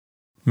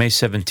May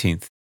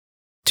 17th,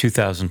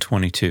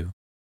 2022,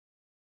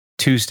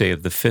 Tuesday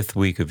of the 5th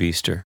week of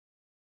Easter.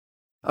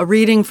 A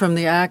reading from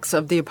the Acts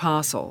of the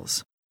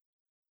Apostles.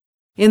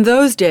 In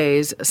those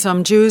days,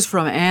 some Jews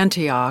from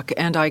Antioch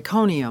and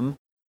Iconium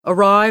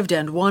arrived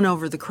and won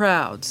over the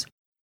crowds.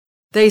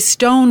 They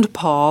stoned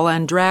Paul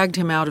and dragged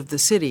him out of the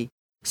city,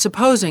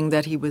 supposing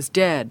that he was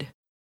dead.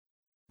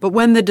 But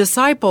when the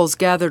disciples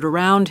gathered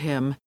around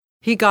him,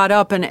 he got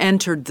up and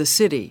entered the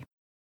city.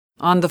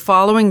 On the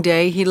following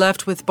day, he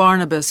left with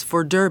Barnabas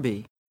for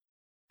Derbe.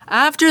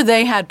 After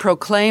they had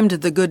proclaimed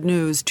the good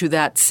news to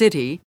that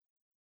city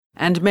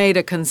and made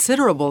a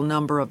considerable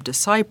number of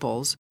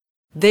disciples,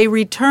 they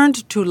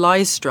returned to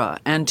Lystra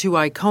and to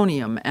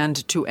Iconium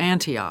and to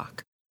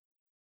Antioch.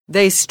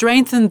 They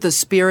strengthened the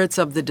spirits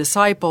of the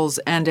disciples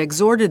and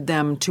exhorted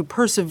them to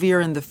persevere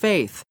in the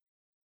faith,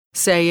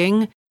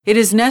 saying, "It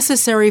is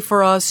necessary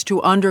for us to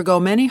undergo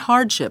many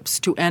hardships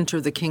to enter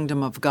the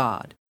kingdom of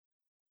God."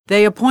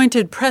 They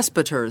appointed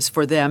presbyters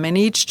for them in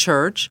each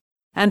church,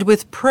 and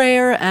with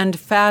prayer and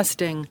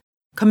fasting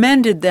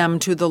commended them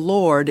to the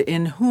Lord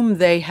in whom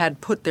they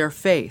had put their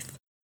faith.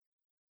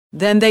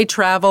 Then they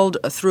traveled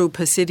through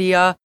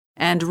Pisidia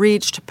and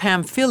reached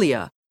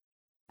Pamphylia.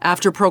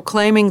 After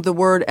proclaiming the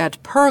word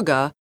at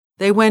Perga,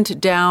 they went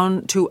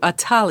down to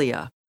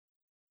Attalia.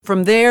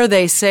 From there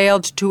they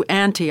sailed to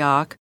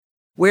Antioch,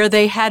 where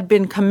they had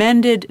been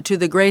commended to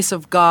the grace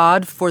of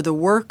God for the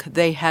work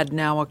they had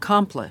now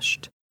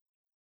accomplished.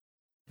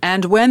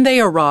 And when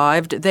they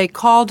arrived, they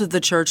called the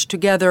church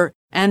together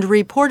and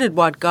reported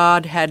what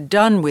God had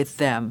done with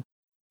them,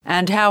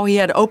 and how he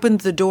had opened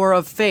the door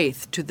of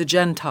faith to the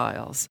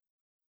Gentiles.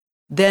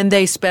 Then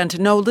they spent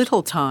no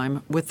little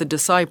time with the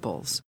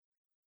disciples.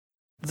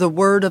 The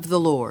word of the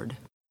Lord.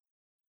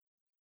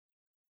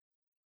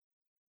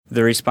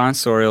 The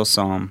responsorial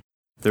psalm.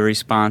 The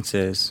response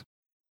is,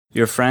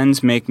 "Your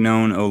friends make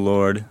known, O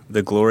Lord,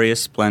 the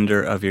glorious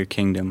splendor of your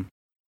kingdom.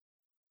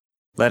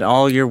 Let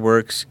all your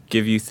works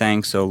give you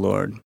thanks, O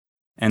Lord,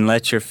 and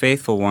let your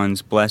faithful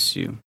ones bless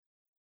you.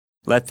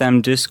 Let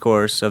them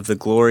discourse of the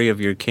glory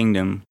of your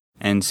kingdom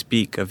and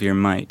speak of your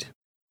might.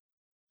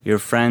 Your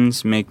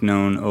friends make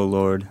known, O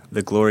Lord,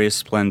 the glorious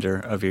splendor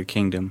of your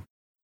kingdom.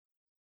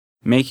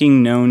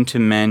 Making known to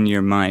men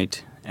your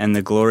might and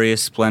the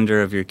glorious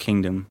splendor of your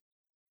kingdom.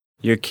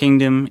 Your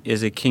kingdom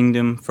is a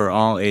kingdom for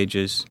all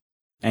ages,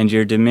 and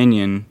your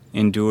dominion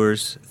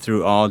endures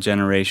through all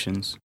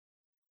generations.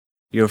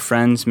 Your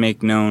friends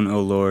make known, O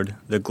Lord,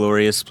 the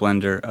glorious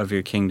splendor of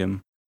your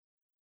kingdom.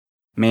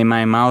 May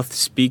my mouth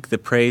speak the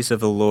praise of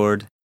the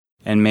Lord,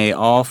 and may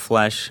all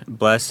flesh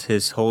bless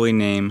his holy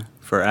name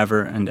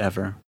forever and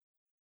ever.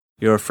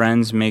 Your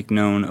friends make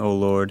known, O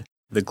Lord,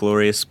 the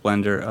glorious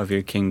splendor of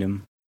your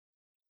kingdom."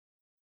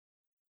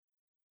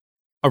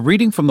 A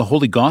reading from the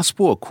Holy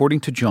Gospel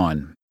according to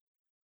John.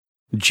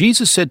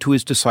 Jesus said to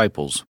his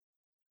disciples,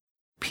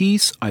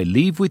 "Peace I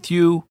leave with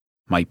you,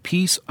 my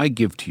peace I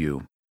give to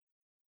you.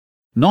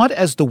 Not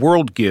as the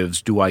world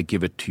gives do I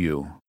give it to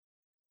you.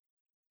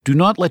 Do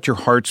not let your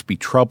hearts be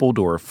troubled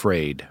or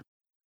afraid.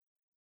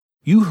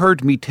 You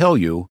heard me tell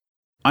you,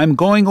 I am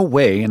going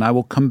away and I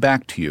will come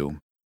back to you.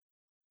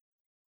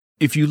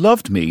 If you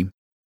loved me,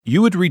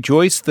 you would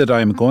rejoice that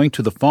I am going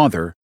to the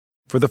Father,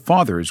 for the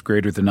Father is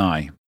greater than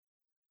I.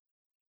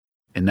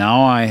 And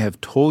now I have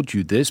told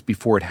you this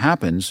before it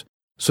happens,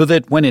 so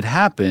that when it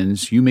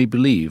happens you may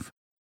believe.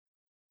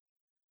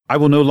 I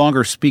will no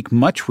longer speak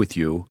much with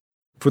you,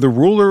 for the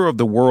ruler of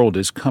the world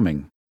is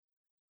coming.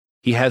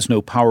 He has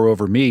no power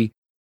over me,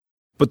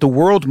 but the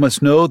world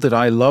must know that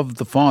I love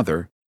the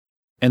Father,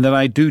 and that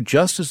I do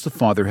just as the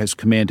Father has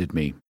commanded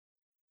me."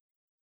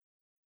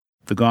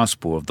 The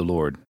Gospel of the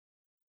Lord.